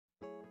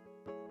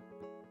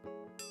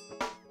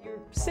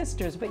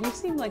sisters, but you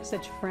seem like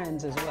such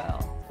friends as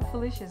well.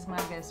 Phylicia is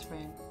my best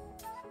friend.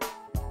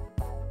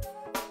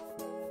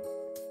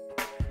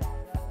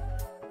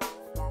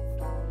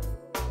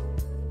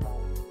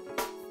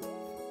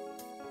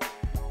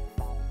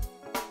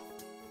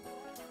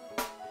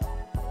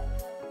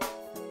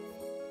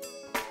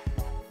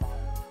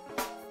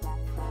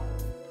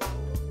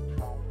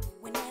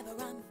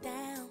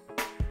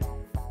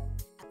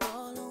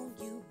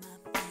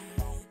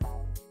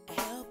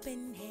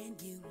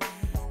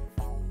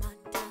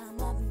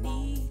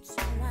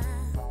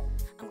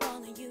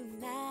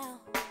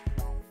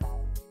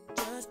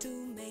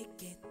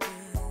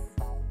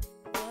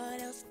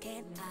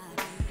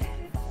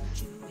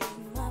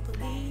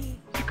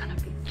 You're gonna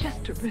be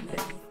just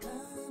terrific.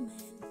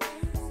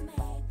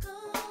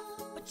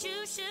 But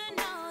you should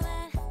know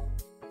that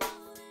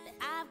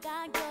I've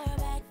got your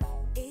back.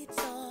 It's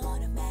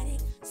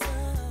automatic, so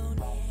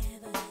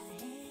never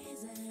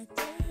hesitate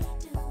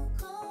to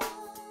call.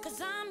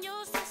 'Cause I'm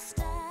your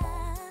sister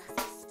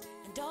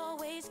and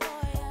always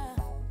for you.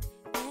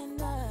 And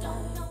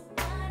don't know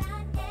what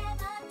I'd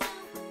ever do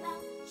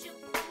without you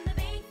from the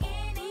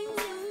beginning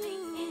to the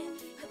end.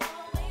 You've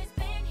always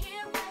been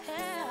here right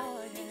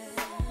beside me,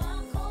 so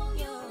I'll call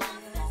you my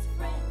best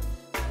friend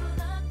through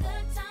the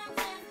good times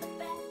and the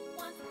bad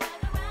ones.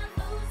 Whether I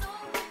lose or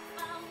if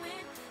I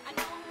win, I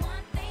know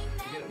one thing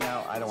that Now,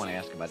 I don't want to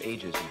ask about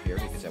ages here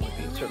because that would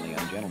be certainly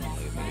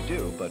ungentlemanly of me to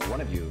do, but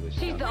one of you is...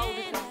 She's the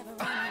oldest.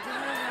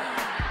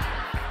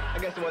 I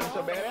guess it wasn't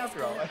so bad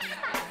after all.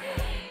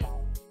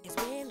 it's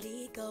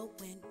really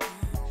going on.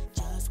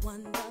 Just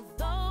one of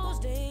those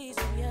days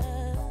when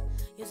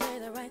you say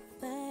the right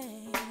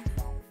thing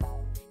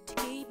to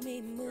keep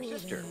me moving. Your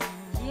sister,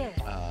 Yes.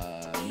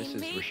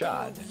 Mrs.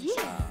 Rashad. Yeah.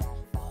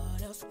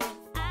 What else can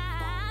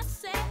I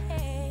say?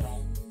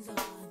 Friends are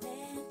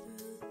there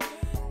through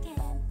thick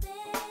and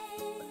thin.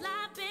 Well,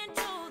 I've been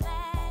told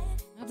that.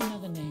 I have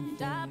another name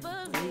for I you.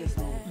 believe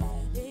that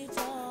it's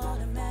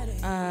automatic.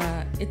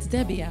 It's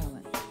Debbie Allen.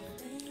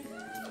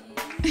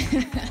 'Cause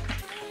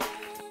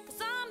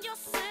I'm your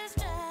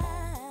sister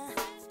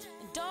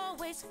and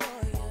always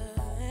for you.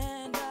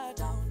 And I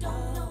don't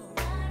know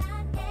what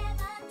I'd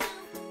ever do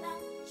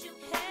without you.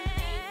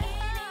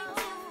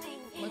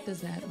 What does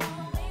that mean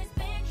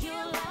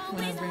You'll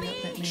when I bring up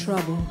that name?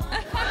 Trouble.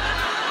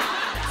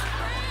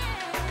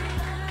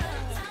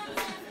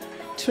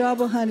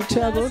 Trouble, honey,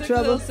 trouble, That's a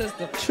trouble, little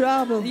sister.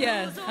 trouble.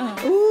 Yes.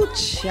 Ooh,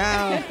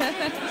 child.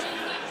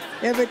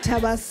 Every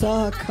time I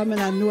saw her coming,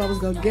 I knew I was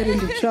going to get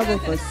into trouble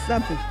for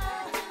something.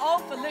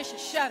 Oh, Phylicia,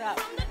 shut up.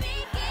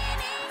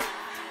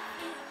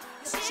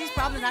 She's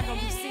probably not going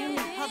to be seen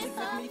in public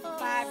with me for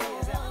 5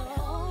 years after that.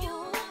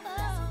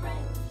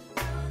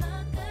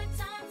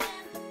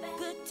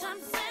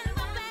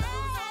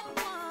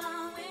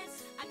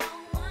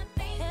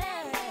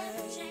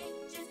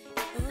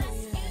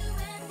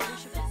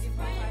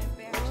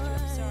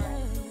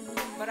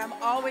 But I'm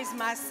always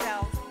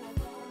myself.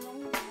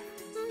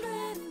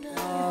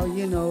 Oh,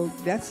 you know,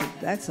 that's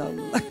a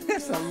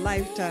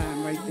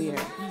lifetime right there.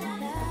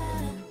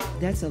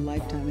 That's a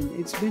lifetime, and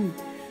it's been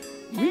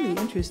really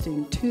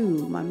interesting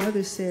too. My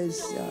mother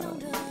says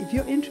if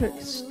your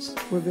interests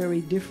were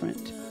very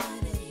different,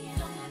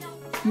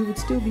 you would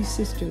still be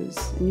sisters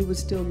and you would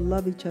still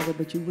love each other,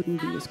 but you wouldn't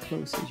be as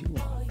close as you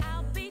are.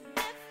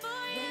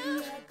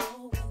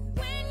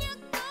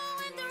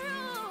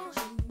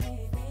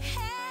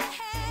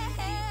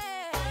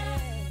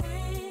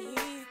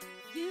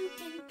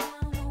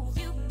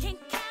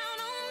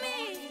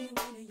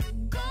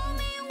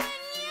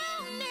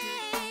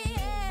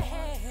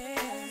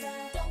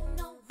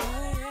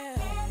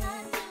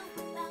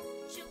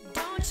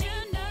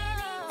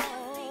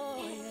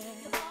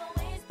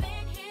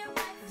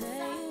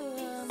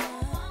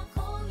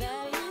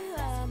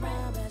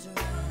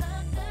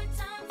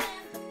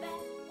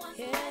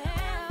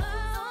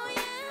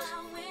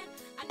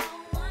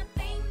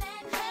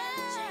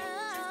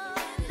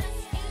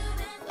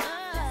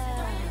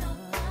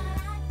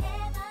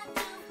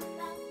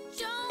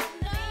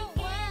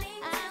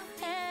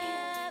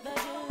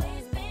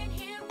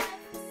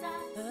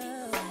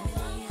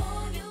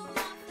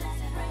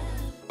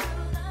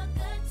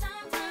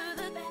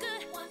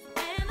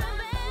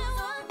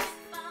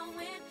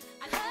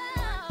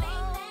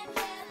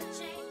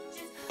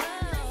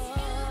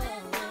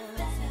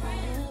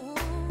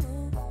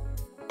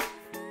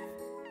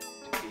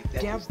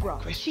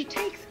 Deborah, she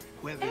takes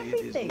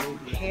everything.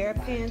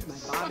 Hairpins, my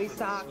bobby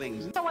socks.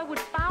 So I would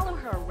follow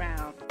her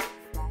around.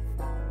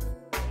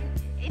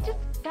 It just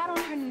got on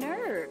her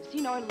nerves.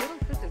 You know, her little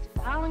sister's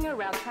following her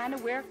around, trying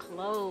to wear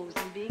clothes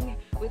and being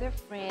with her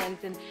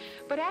friends.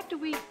 But after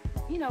we,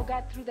 you know,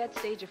 got through that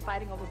stage of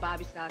fighting over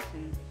bobby socks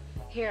and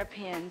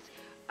hairpins,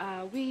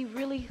 we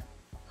really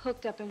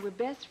hooked up and we're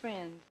best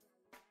friends.